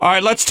All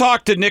right, let's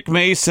talk to Nick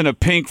Mason of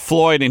Pink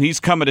Floyd, and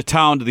he's coming to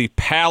town to the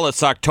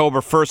Palace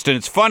October 1st. And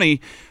it's funny,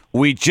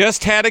 we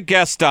just had a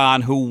guest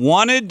on who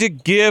wanted to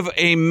give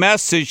a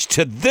message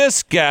to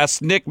this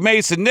guest, Nick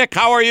Mason. Nick,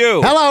 how are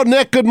you? Hello,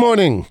 Nick. Good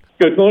morning.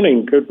 Good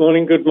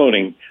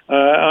morning.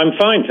 I'm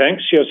fine,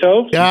 thanks.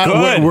 Yourself?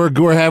 Good.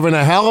 We're having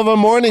a hell of a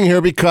morning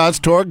here because,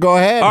 Torg, go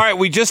ahead. All right,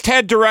 we just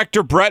had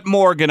director Brett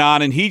Morgan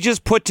on, and he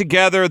just put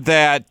together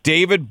that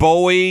David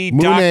Bowie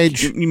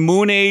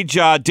Moon Age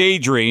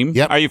Daydream.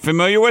 Yep. Are you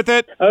familiar with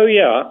it? Oh,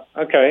 yeah.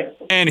 Okay.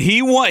 And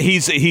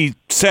he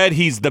said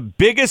he's the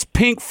biggest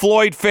Pink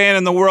Floyd fan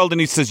in the world,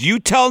 and he says, you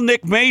tell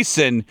Nick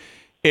Mason,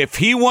 if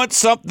he wants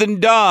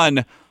something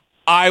done,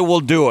 I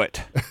will do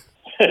it.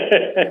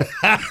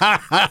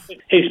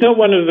 He's not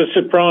one of the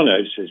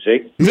Sopranos, is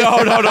he? No.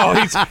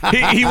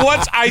 He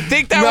wants. I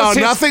think that was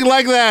his, nothing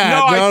like that.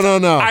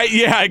 No.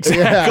 Yeah,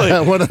 exactly.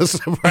 Yeah, one of the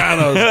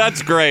Sopranos.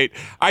 That's great.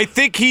 I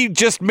think he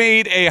just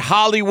made a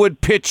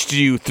Hollywood pitch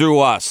to you through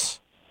us.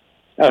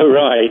 Oh,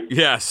 right.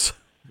 Yes.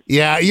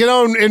 Yeah,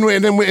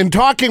 in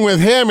talking with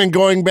him and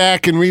going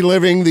back and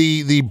reliving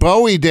the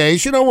Bowie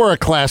days, we're a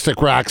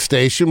classic rock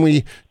station.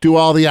 We do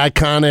all the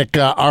iconic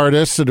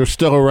artists that are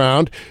still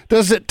around.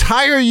 Does it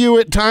tire you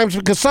at times?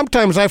 Because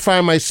sometimes I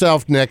find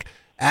myself, Nick,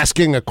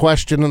 asking a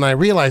question and I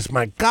realize,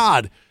 my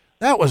God,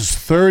 that was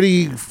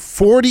 30,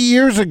 40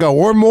 years ago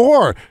or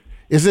more.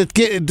 Does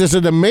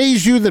it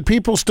amaze you that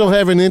people still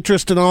have an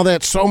interest in all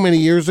that so many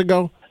years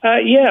ago?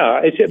 Yeah.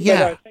 But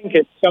I think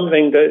it's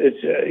something that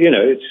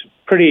it's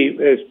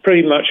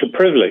pretty much a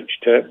privilege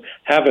to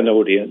have an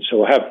audience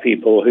or have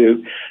people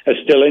who are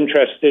still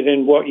interested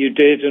in what you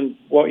did and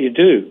what you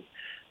do.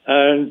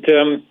 And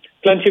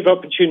plenty of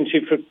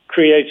opportunity for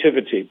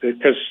creativity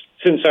because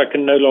since I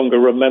can no longer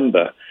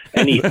remember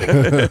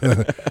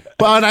anything.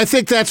 But I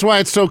think that's why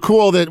it's so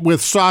cool that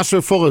with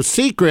Saucer Full of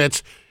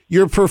Secrets,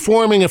 you're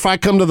performing, if I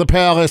come to the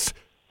Palace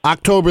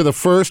October the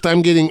 1st,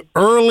 I'm getting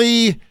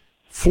early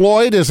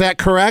Floyd, is that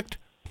correct?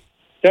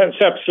 That's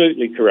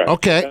absolutely correct.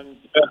 Okay. And,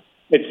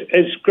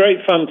 it's great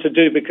fun to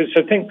do because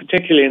I think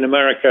particularly in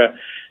America,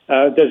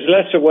 there's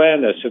less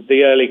awareness of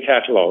the early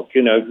catalogue.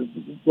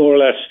 More or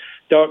less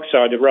Dark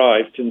Side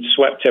arrived and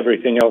swept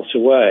everything else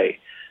away.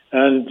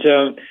 And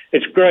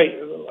it's great,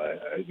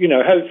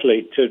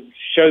 hopefully to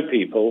show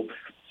people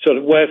sort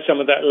of where some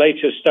of that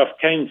later stuff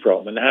came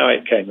from and how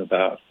it came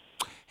about.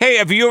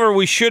 Hey,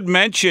 we should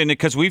mention,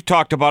 because we've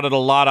talked about it a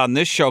lot on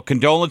this show,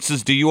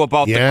 condolences to you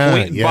about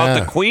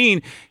the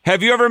Queen.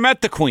 Have you ever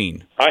met the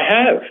Queen? I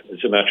have,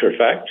 as a matter of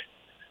fact.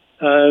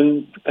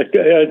 2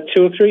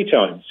 or 3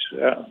 times.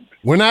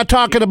 We're not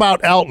talking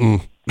about Elton.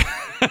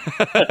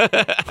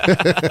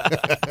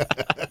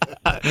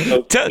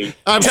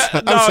 I'm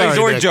sorry,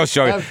 we're just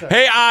joking.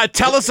 Hey,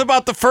 tell us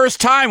about the first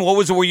time.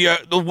 Were you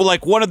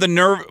like one of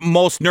the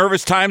most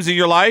nervous times of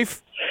your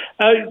life?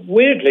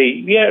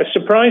 Weirdly, yeah,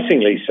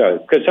 surprisingly so,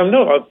 because I'm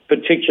not a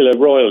particular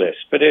royalist,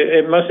 but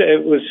it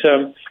was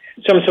some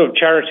sort of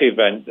charity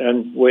event,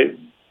 and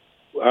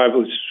I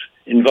was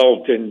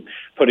involved in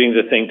putting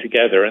the thing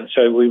together, and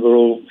so we were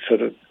all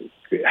sort of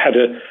had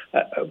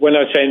when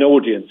I say an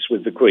audience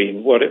with the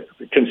Queen, what it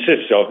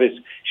consists of is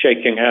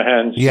shaking her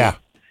hands. Yeah.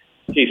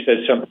 She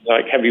says something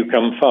like, "Have you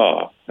come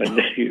far?" And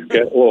you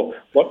go, "Or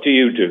what do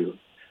you do?"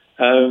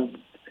 And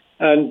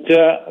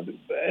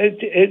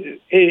it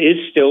is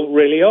still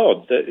really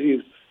odd that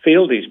you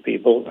feel these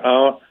people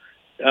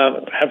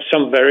have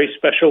some very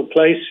special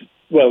place.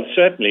 Well,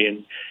 certainly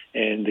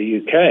in the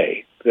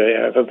UK, they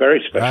have a very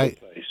special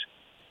place.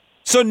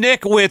 So,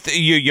 Nick, with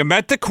you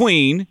met the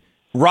Queen,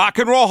 Rock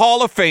and Roll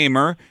Hall of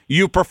Famer.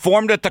 You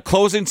performed at the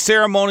closing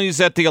ceremonies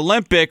at the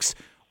Olympics.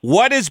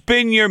 What has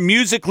been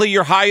musically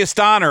your highest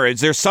honor? Is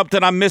there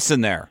something I'm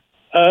missing there?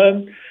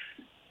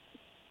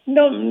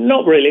 No,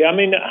 not really. I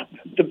mean,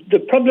 the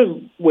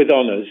problem with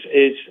honours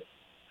is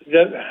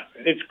that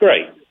it's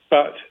great,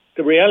 but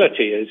the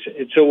reality is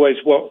it's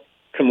always what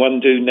can one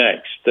do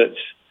next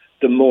that's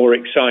the more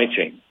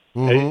exciting.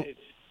 Mm-hmm.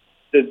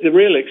 The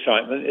real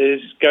excitement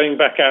is going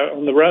back out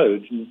on the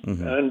road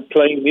and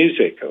playing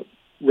music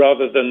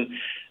rather than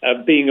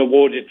being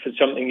awarded for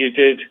something you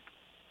did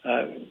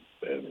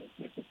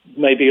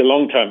maybe a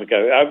long time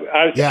ago.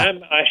 I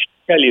should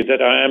tell you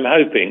that I am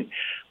hoping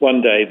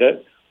one day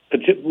that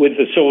with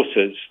the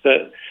Saucers,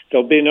 that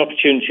there'll be an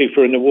opportunity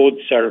for an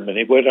awards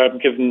ceremony where I'm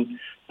given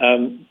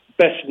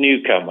best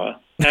newcomer.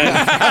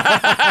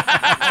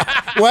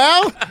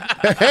 Well,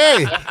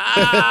 hey.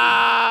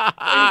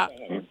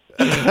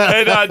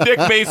 And Nick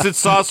Mason's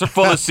Saucer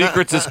Full of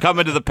Secrets is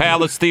coming to the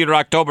Palace Theater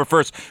October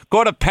 1st.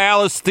 Go to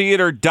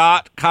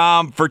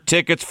palacetheater.com for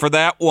tickets for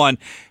that one.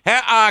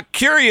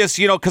 Curious,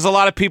 because a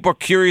lot of people are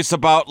curious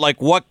about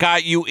like what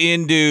got you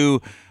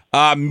into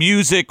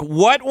music.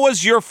 What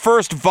was your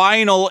first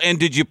vinyl, and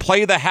did you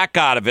play the heck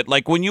out of it?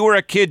 Like when you were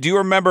a kid, do you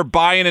remember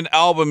buying an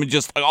album and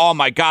just, oh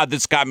my God,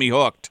 this got me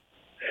hooked?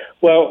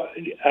 Well,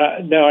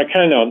 no, I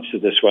can answer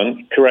this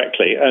one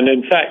correctly. And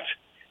in fact,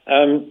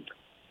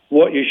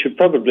 what you should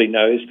probably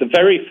know is the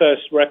very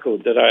first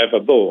record that I ever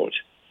bought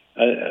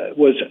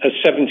was a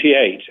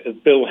 78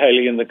 of Bill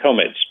Haley and the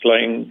Comets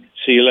playing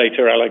 "See You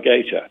Later,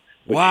 Alligator."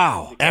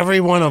 Wow. Every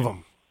one of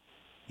them.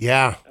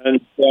 Yeah. And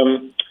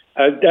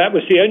that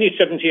was the only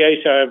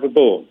 78 I ever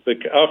bought.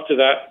 But after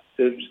that,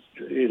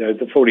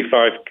 the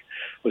 45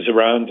 was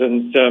around,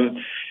 and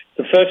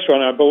the first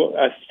one I bought,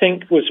 I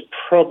think, was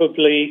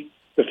probably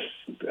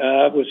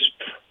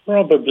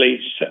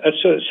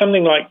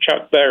something like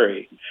Chuck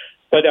Berry.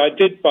 But I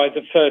did buy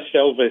the first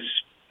Elvis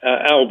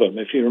album,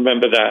 if you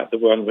remember that, the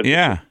one with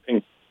the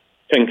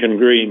pink and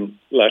green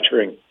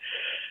lettering.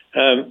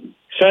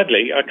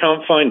 Sadly, I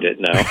can't find it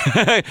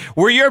now.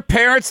 Were your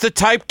parents the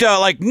type to,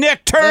 like,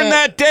 Nick, turn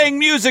that dang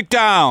music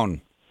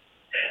down?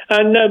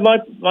 No,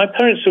 my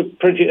parents were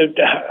pretty.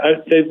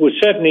 They were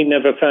certainly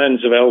never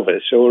fans of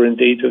Elvis or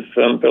indeed of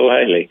Bill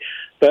Haley,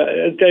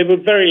 but they were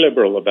very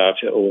liberal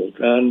about it all.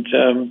 And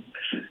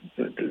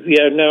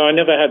I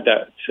never had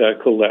that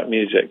call that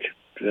music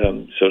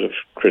sort of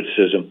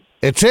criticism.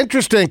 It's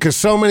interesting because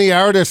so many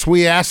artists,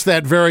 we ask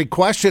that very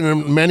question,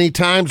 and many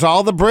times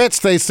all the Brits,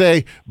 they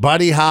say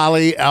Buddy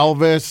Holly,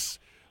 Elvis,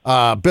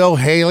 Bill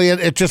Haley.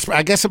 It just,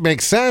 I guess it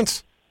makes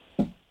sense.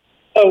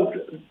 Oh,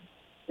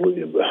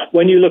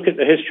 when you look at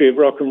the history of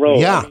rock and roll,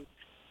 yeah.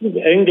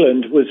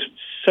 England was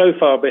so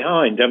far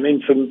behind. I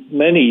mean, for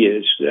many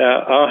years,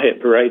 our hit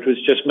parade was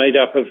just made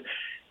up of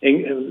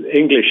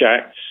English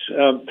acts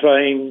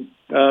playing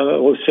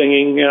or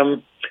singing,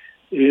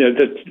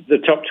 the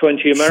top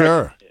 20 American.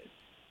 Sure.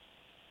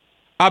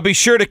 I'll be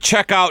sure to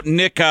check out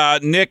Nick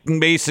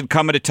Mason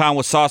coming to town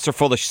with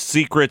Saucerful of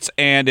Secrets,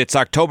 and it's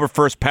October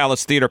 1st,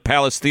 Palace Theater,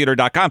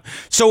 palacetheater.com.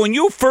 So when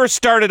you first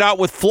started out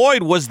with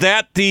Floyd, was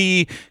that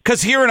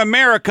because here in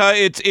America,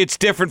 it's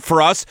different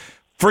for us.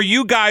 For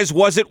you guys,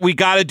 was it, we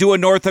got to do a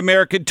North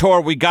American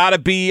tour, we got to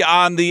be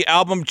on the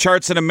album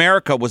charts in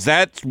America? Was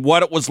that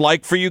what it was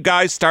like for you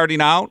guys starting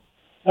out?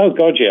 Oh,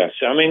 God, yes.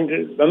 I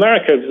mean,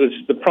 America was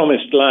the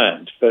promised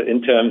land, but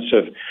in terms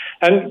of,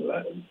 and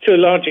to a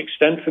large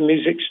extent for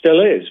music still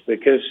is,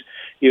 because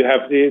you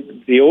have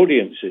the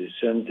audiences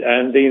and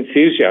the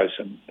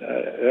enthusiasm,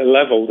 a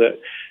level that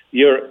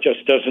Europe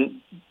just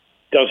doesn't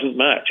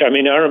match. I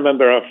mean, I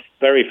remember our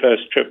very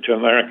first trip to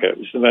America. It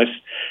was the most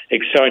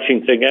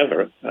exciting thing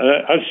ever.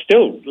 I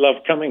still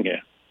love coming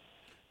here.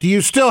 Do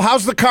you still,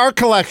 how's the car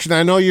collection?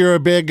 I know you're a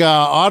big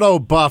auto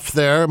buff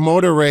there,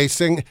 motor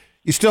racing.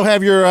 You still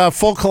have your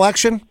full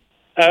collection?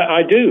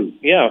 I do,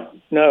 yeah.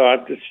 No, I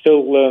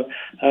still,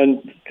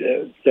 and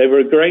they were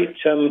a great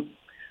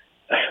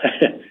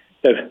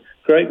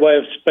way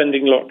of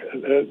spending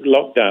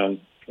lockdown.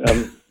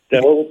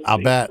 They're all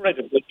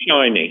incredibly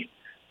shiny.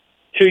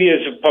 2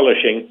 years of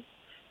polishing,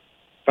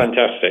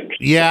 fantastic.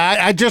 Yeah,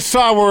 I just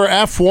saw where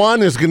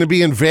F1 is going to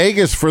be in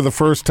Vegas for the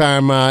first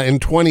time in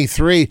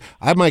 23.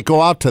 I might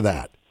go out to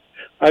that.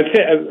 I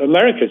think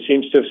America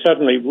seems to have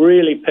suddenly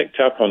really picked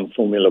up on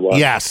Formula One.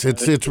 Yes,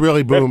 it's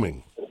really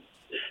booming.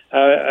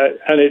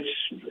 And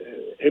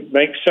it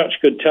makes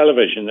such good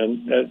television,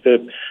 and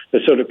the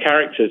sort of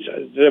characters.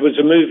 There was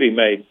a movie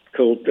made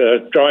called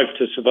Drive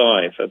to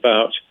Survive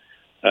about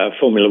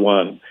Formula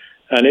One,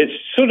 and it's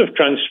sort of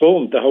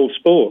transformed the whole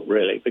sport,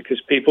 really,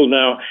 because people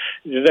now,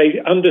 they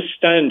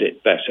understand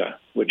it better,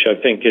 which I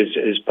think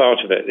is part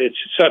of it. It's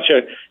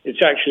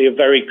actually a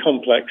very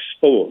complex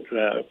sport.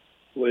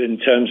 In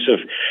terms of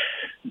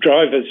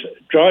drivers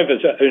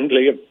are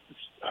only,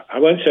 I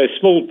won't say a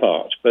small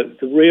part,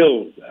 but the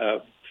real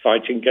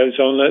fighting goes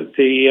on at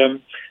the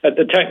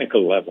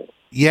technical level.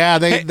 Yeah,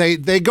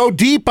 they go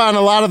deep on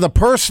a lot of the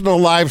personal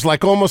lives,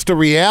 like almost a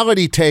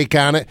reality take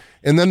on it.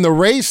 And then the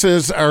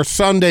races are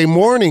Sunday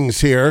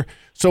mornings here,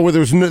 so where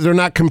they're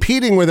not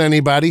competing with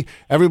anybody.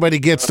 Everybody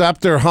gets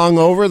up, they're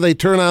hungover, they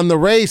turn on the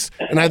race,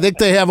 and I think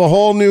they have a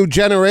whole new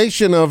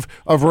generation of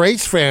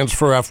race fans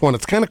for F1.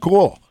 It's kind of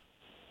cool.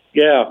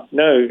 Yeah,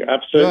 no,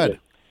 absolutely. Good.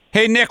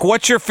 Hey, Nick,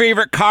 what's your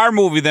favorite car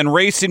movie, then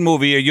racing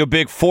movie? Are you a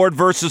big Ford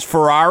versus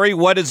Ferrari?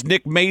 What is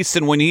Nick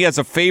Mason when he has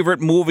a favorite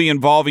movie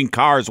involving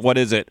cars? What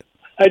is it?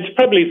 It's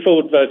probably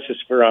Ford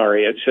versus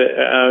Ferrari.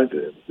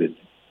 That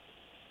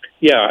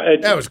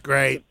was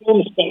great.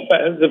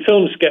 The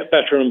films get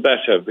better and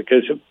better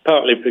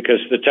partly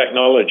because of the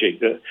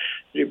technology.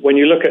 When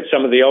you look at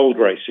some of the old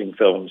racing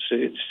films,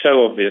 it's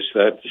so obvious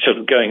that sort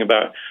of going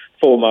about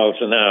 4 miles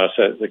an hour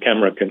so the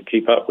camera can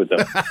keep up with them.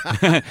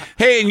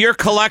 Hey, in your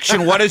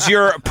collection, what is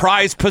your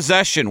prized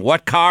possession?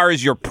 What car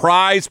is your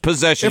prized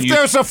possession? If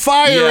there's a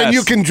fire and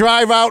you can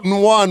drive out in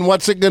one,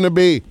 what's it going to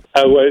be?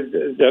 Oh, well,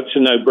 that's a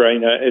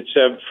no-brainer. It's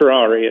a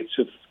Ferrari. It's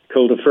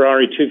called a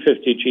Ferrari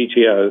 250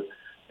 GTO.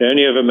 They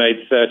only ever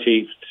made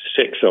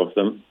 36 of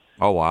them.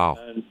 Oh, wow.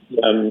 And,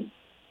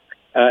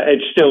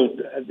 it's still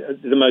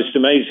the most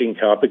amazing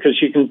car because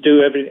you can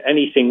do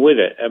anything with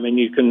it. I mean,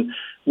 you can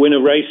win a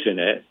race in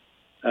it.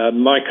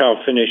 My car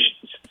finished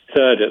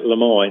third at Le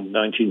Mans in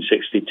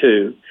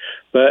 1962,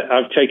 but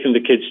I've taken the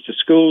kids to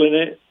school in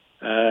it,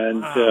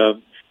 and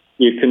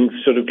you can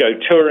sort of go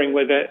touring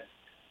with it.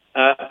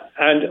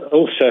 And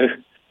also,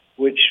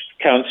 which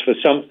counts for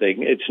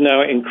something, it's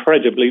now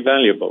incredibly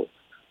valuable.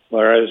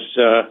 Whereas,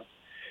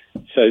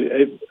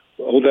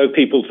 although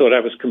people thought I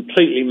was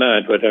completely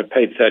mad when I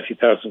paid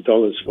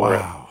 $30,000 for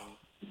it.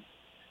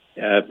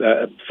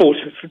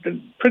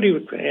 Pretty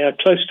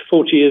close to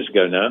 40 years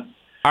ago now.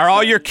 Are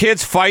all your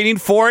kids fighting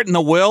for it in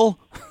the will?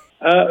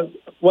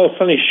 Well,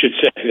 funny you should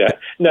say that.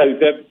 No,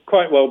 they're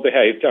quite well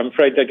behaved. I'm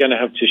afraid they're going to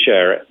have to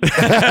share it.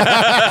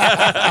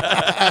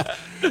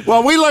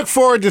 Well, we look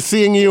forward to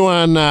seeing you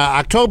on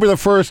October the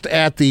 1st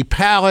at the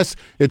Palace.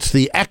 It's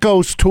the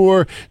Echoes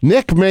Tour.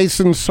 Nick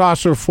Mason,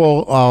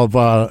 Saucerful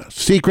of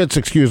Secrets,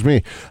 excuse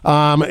me.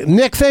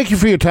 Nick, thank you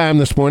for your time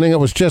this morning. It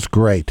was just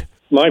great.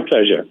 My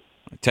pleasure.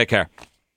 Take care.